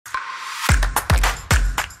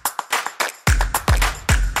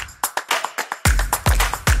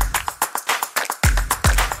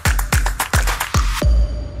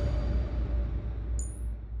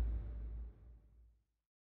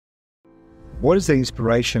What is the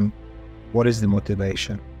inspiration? What is the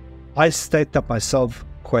motivation? I set up myself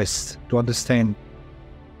quest to understand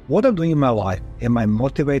what I'm doing in my life. Am I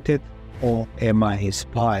motivated or am I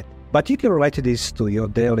inspired? But you can relate this to your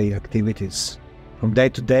daily activities, from day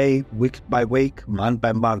to day, week by week, month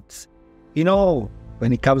by month.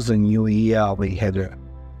 When it comes to New Year, we have to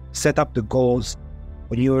set up the goals,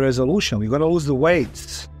 a new resolution. We're going to lose the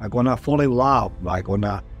weight. I'm going to fall in love. I'm going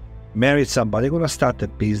to marry somebody. I'm going to start a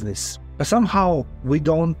business. But somehow we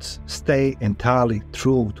don't stay entirely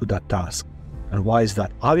true to that task. And why is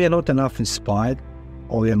that? Are we not enough inspired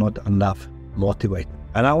or we are not enough motivated?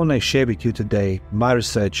 And I want to share with you today my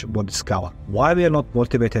research will discover why we are not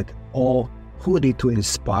motivated or who need to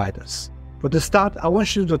inspire us. For the start, I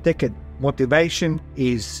want you to take it. Motivation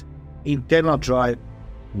is internal drive,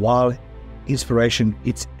 while inspiration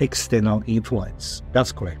is external influence.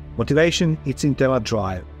 That's correct. Motivation is internal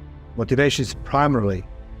drive. Motivation is primarily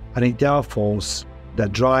an internal force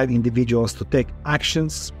that drive individuals to take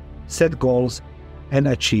actions, set goals, and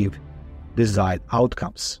achieve desired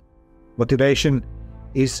outcomes. Motivation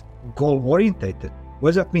is goal-oriented. What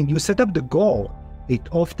does that mean? You set up the goal. It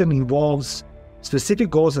often involves specific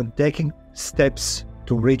goals and taking steps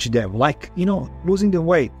to reach them, like, losing the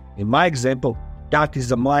weight. In my example, that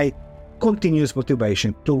is my continuous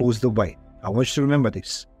motivation to lose the weight. I want you to remember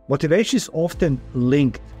this. Motivation is often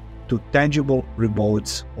linked to tangible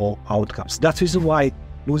rewards or outcomes. That's the reason why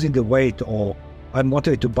losing the weight, or I'm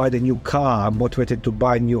motivated to buy the new car, I'm motivated to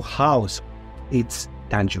buy a new house, it's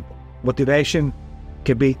tangible. Motivation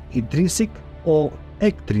can be intrinsic or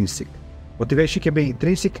extrinsic. Motivation can be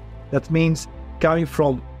intrinsic, that means coming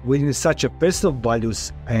from within such a personal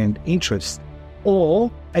values and interests, or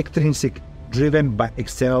extrinsic, driven by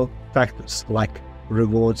external factors like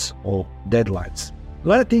rewards or deadlines.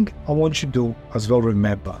 Another thing I want you to do as well,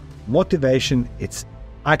 remember, motivation is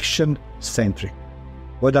action-centric.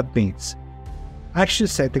 What that means?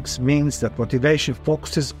 Action-centric means that motivation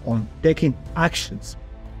focuses on taking actions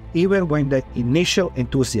even when the initial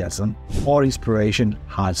enthusiasm or inspiration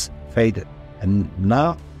has faded. And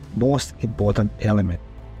now, most important element,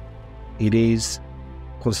 it is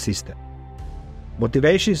consistent.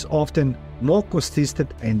 Motivation is often more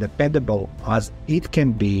consistent and dependable as it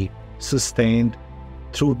can be sustained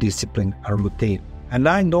through discipline and routine. And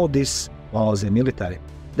I know this while I was in the military.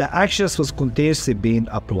 The actions was continuously being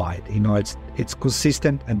applied. It's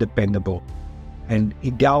consistent and dependable. And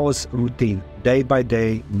it was routine, day by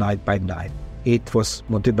day, night by night. It was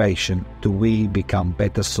motivation to we become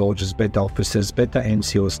better soldiers, better officers, better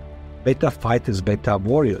NCOs, better fighters, better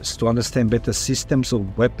warriors, to understand better systems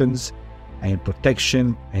of weapons and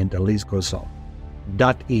protection, and the list goes on.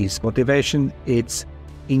 That is motivation. It's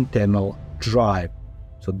internal drive.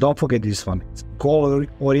 So don't forget this one. It's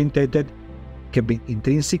goal-oriented, can be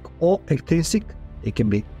intrinsic or extrinsic. It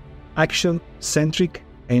can be action-centric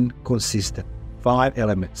and consistent. 5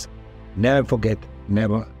 elements. Never forget,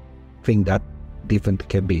 never think that different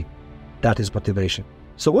can be. That is motivation.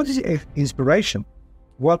 So what is inspiration?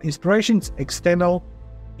 Well, inspiration is external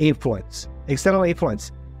influence. External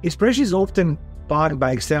influence. Inspiration is often sparked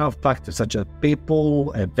by external factors such as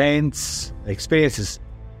people, events, experiences.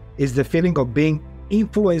 It's the feeling of being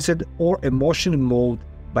influenced or emotionally moved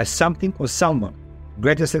by something or someone.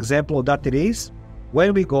 Greatest example of that it is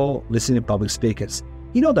when we go listen to public speakers.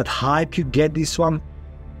 That hype you get this one,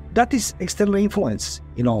 that is external influence.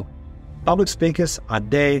 Public speakers are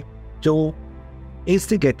there to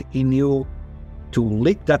instigate in you, to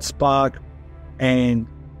lit that spark, and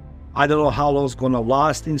I don't know how long it's going to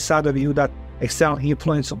last inside of you, that external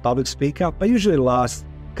influence of public speaker, but usually lasts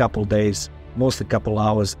a couple days, mostly a couple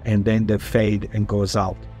hours, and then they fade and goes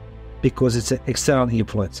out because it's an external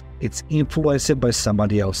influence. It's influenced by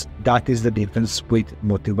somebody else. That is the difference with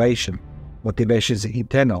motivation. Motivation is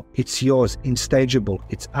internal. It's yours, instageable.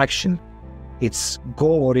 It's action. It's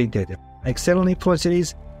goal-oriented. External influence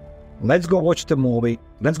is, let's go watch the movie.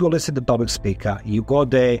 Let's go listen to the public speaker. You go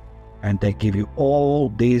there and they give you all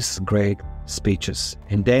these great speeches.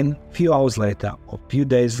 And then a few hours later or a few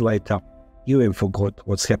days later, you even forgot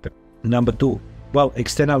what's happened. Number 2,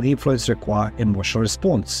 external influence requires emotional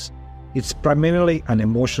response. It's primarily an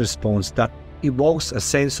emotional response that evokes a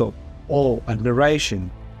sense of awe, admiration,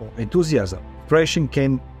 or enthusiasm. Inspiration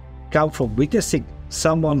can come from witnessing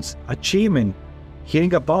someone's achievement,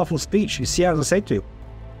 hearing a powerful speech. You see, as I said to you,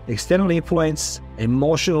 external influence,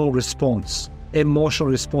 emotional response,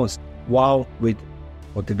 while with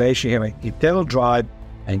motivation having internal drive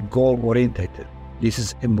and goal-oriented. This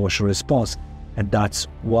is emotional response, and that's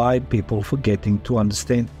why people forgetting to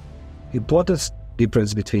understand important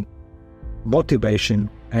difference between motivation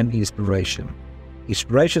and inspiration.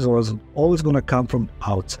 Inspiration is always going to come from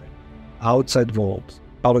outside world,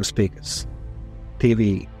 public speakers,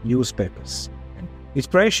 TV, newspapers. And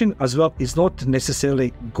inspiration as well is not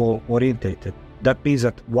necessarily goal-orientated. That means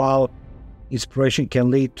that while inspiration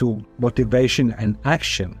can lead to motivation and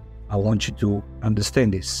action, I want you to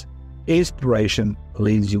understand this. Inspiration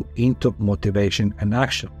leads you into motivation and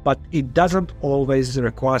action, but it doesn't always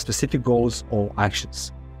require specific goals or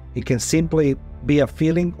actions. It can simply be a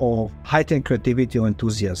feeling of heightened creativity or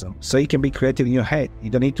enthusiasm. So you can be creative in your head. You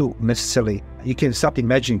don't need to necessarily, you can start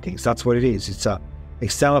imagining things. That's what it is. It's a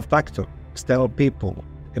external factor, external people,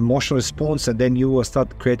 emotional response, and then you will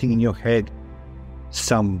start creating in your head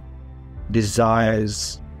some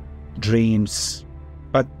desires, dreams,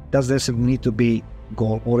 but doesn't necessarily need to be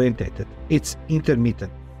goal-oriented. It's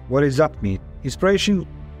intermittent. What does that mean? Inspiration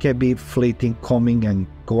can be fleeting, coming and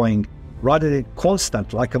going, rather than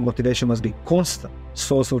constant, like a motivation must be constant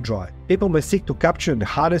source of drive. People may seek to capture the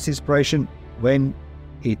hardest inspiration when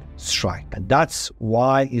it strikes. And that's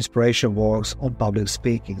why inspiration works on public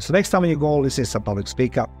speaking. So next time you go listen to a public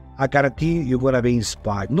speaker, I guarantee you're going to be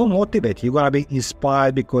inspired. Not motivated, you're going to be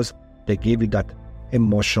inspired because they give you that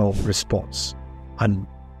emotional response. And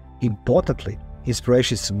importantly,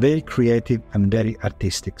 inspiration is very creative and very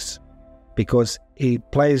artistic because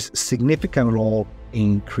it plays a significant role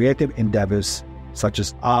in creative endeavors such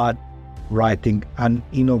as art, writing, and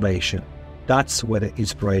innovation. That's where the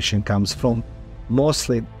inspiration comes from,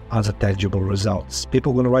 mostly as a tangible results.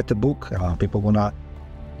 People are going to write a book, people are going to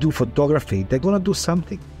do photography, they're going to do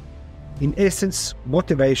something. In essence,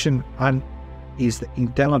 motivation is the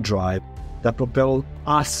internal drive that propels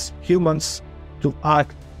us humans to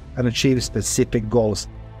act and achieve specific goals.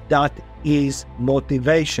 That is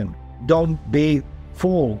motivation. Don't be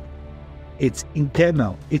fooled. It's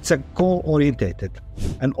internal. It's a goal-oriented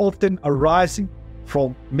and often arising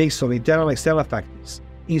from mix of internal and external factors.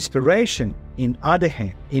 Inspiration, in other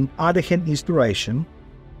hand, inspiration,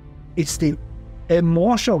 it's the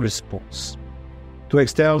emotional response to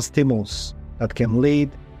external stimulus that can lead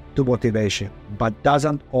to motivation, but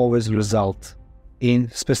doesn't always result in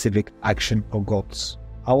specific action or goals.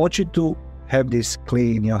 I want you to have this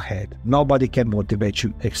clear in your head. Nobody can motivate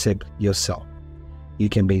you except yourself. You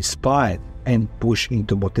can be inspired and push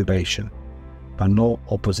into motivation, but no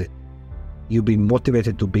opposite. You'll be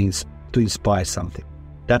motivated to inspire something.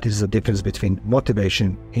 That is the difference between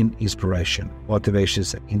motivation and inspiration. Motivation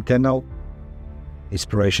is internal,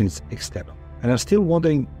 inspiration is external. And I'm still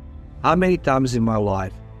wondering how many times in my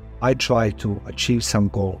life I tried to achieve some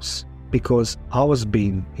goals because I was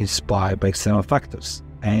being inspired by external factors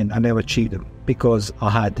and I never achieved them because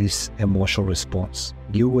I had this emotional response.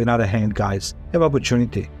 You, on the other hand, guys, have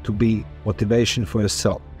opportunity to be motivation for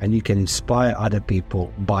yourself and you can inspire other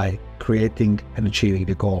people by creating and achieving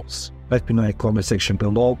the goals. Let me know in the comment section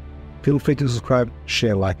below. Feel free to subscribe,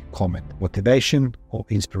 share, like, comment. Motivation or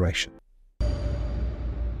inspiration?